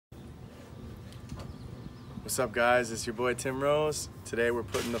What's up, guys? It's your boy Tim Rose. Today we're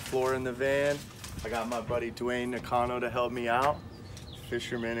putting the floor in the van. I got my buddy Dwayne Nakano to help me out,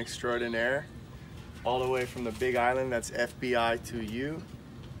 fisherman extraordinaire, all the way from the Big Island. That's FBI to you.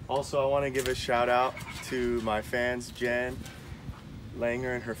 Also, I want to give a shout out to my fans, Jen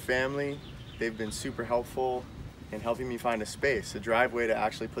Langer and her family. They've been super helpful in helping me find a space, a driveway to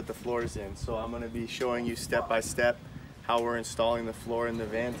actually put the floors in. So I'm going to be showing you step by step how we're installing the floor in the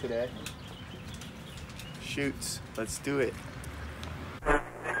van today. Shoots, let's do it.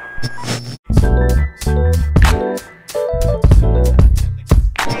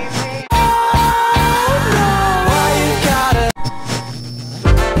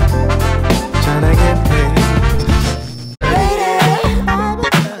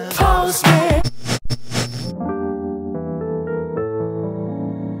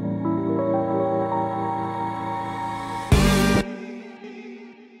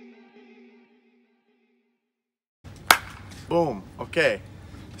 Boom. Okay,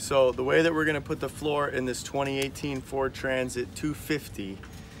 so the way that we're gonna put the floor in this 2018 Ford Transit 250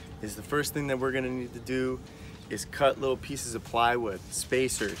 is the first thing that we're gonna need to do is cut little pieces of plywood,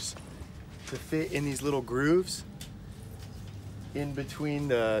 spacers, to fit in these little grooves in between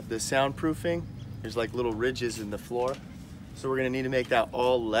the soundproofing. There's like little ridges in the floor. So we're gonna need to make that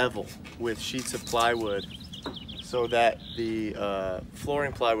all level with sheets of plywood so that the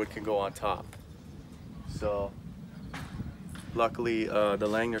flooring plywood can go on top. So luckily, the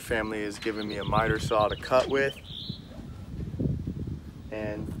Langner family has given me a miter saw to cut with,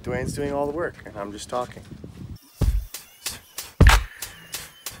 and Dwayne's doing all the work, and I'm just talking.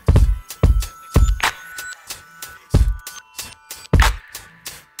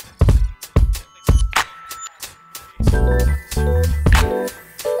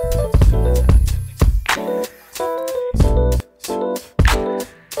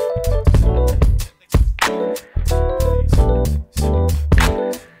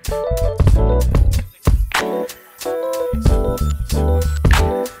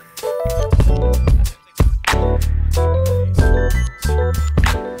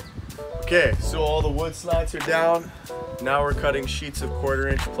 Okay, so all the wood slats are down. Now we're cutting sheets of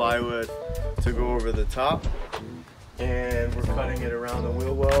 1/4-inch plywood to go over the top. And we're cutting it around the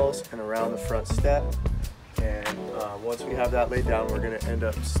wheel wells and around the front step. And once we have that laid down, we're gonna end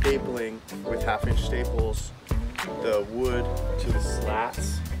up stapling with 1/2-inch staples the wood to the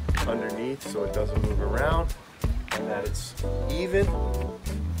slats underneath so it doesn't move around and that it's even.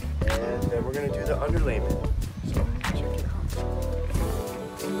 And then we're gonna do the underlayment. So check it out.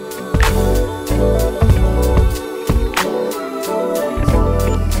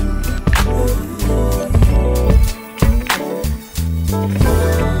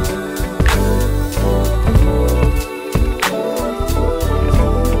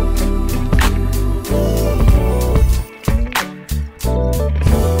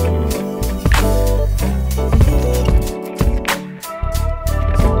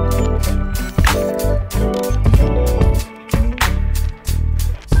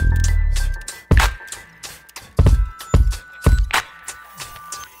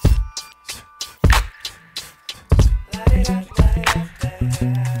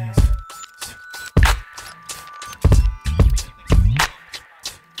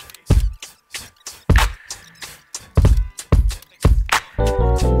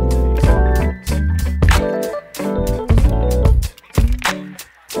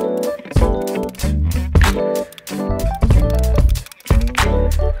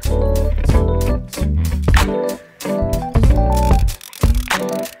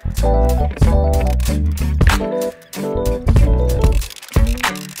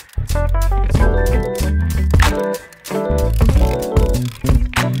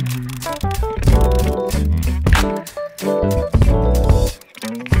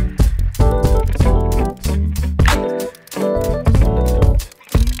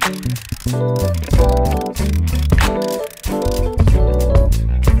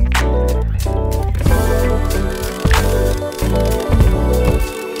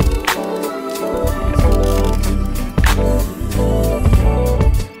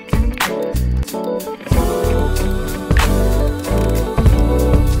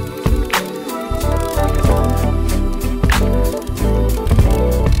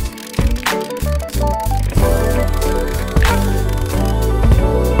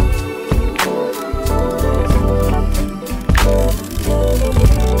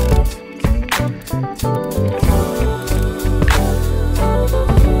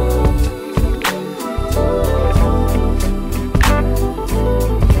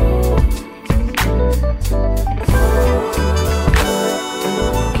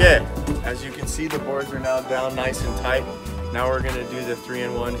 As you can see, the boards are now down nice and tight. Now we're gonna do the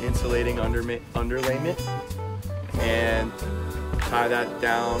 3-in-1 insulating underlayment and tie that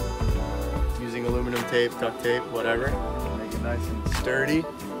down using aluminum tape, duct tape, whatever. Make it nice and sturdy.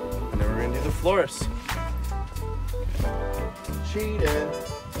 And then we're gonna do the floors. Cheated.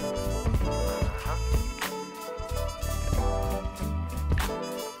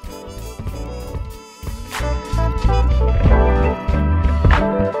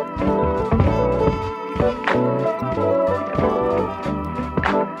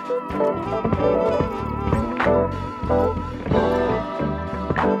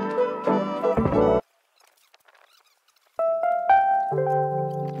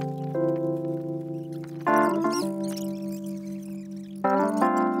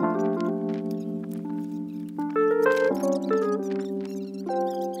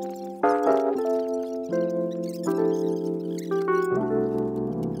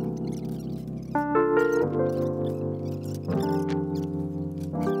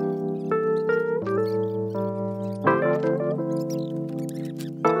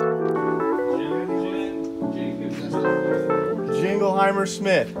 Jingleheimer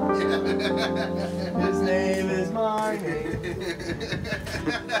Smith. His name is my name.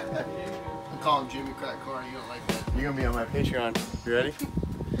 I call him Jimmy Crack Car. You don't like that. You're gonna be on my Patreon. You ready?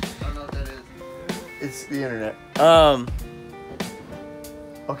 I don't know what that is. It's the internet.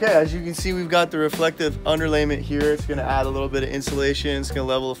 Okay, as you can see, we've got the reflective underlayment here. It's gonna add a little bit of insulation. It's gonna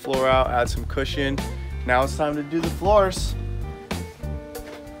level the floor out, add some cushion. Now it's time to do the floors.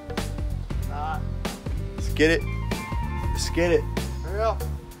 Let's get it. Let's get it. Hurry up.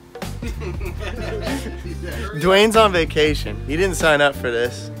 Dwayne's on vacation. He didn't sign up for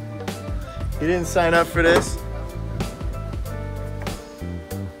this. He didn't sign up for this.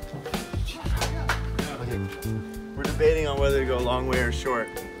 We're debating on whether to go long way or short.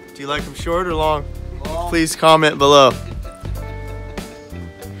 Do you like them short or long? Long. Please comment below.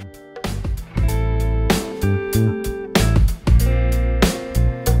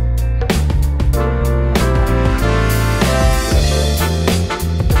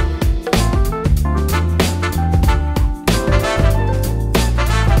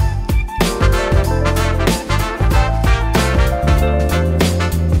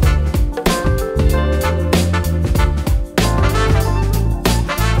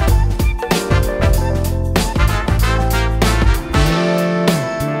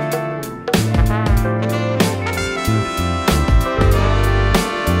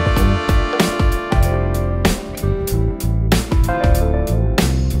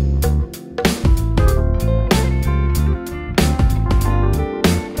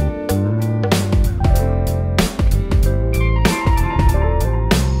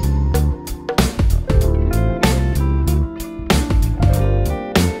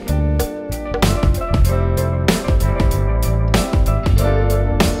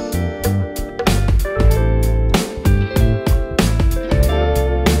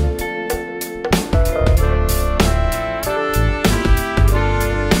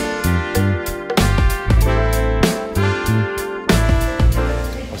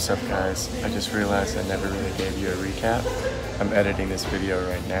 What's up, guys? I just realized I never really gave you a recap. I'm editing this video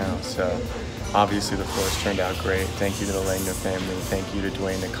right now, so obviously the floors turned out great. Thank you to the Langner family. Thank you to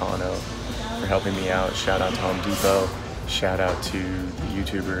Dwayne Nakano for helping me out. Shout out to Home Depot. Shout out to the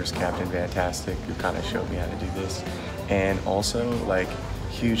YouTubers, Captain Fantastic, who kind of showed me how to do this. And also, like,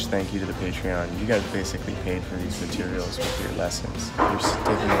 huge thank you to the Patreon. You guys basically paid for these materials with your lessons. You're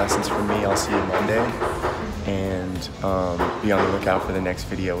taking lessons from me. I'll see you Monday. And be on the lookout for the next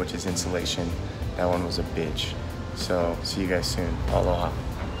video, which is insulation. That one was a bitch. So see you guys soon. Aloha.